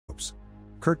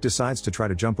Kurt decides to try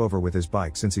to jump over with his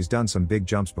bike since he's done some big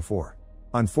jumps before.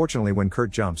 Unfortunately, when Kurt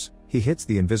jumps, he hits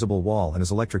the invisible wall and is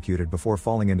electrocuted before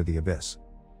falling into the abyss.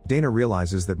 Dana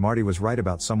realizes that Marty was right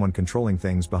about someone controlling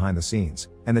things behind the scenes,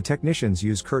 and the technicians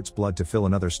use Kurt's blood to fill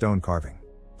another stone carving.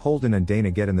 Holden and Dana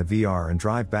get in the VR and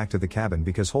drive back to the cabin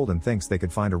because Holden thinks they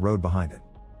could find a road behind it.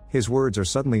 His words are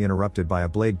suddenly interrupted by a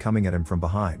blade coming at him from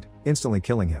behind, instantly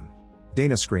killing him.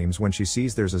 Dana screams when she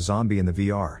sees there's a zombie in the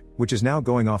VR, which is now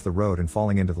going off the road and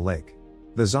falling into the lake.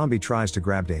 The zombie tries to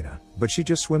grab Dana, but she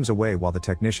just swims away while the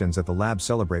technicians at the lab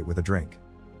celebrate with a drink.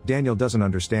 Daniel doesn't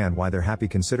understand why they're happy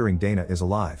considering Dana is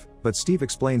alive, but Steve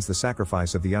explains the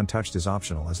sacrifice of the untouched is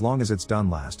optional as long as it's done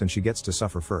last and she gets to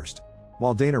suffer first.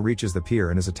 While Dana reaches the pier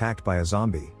and is attacked by a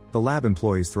zombie, the lab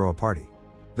employees throw a party.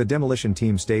 The demolition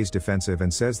team stays defensive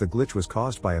and says the glitch was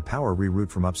caused by a power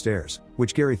reroute from upstairs,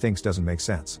 which Gary thinks doesn't make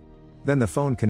sense. Then the phone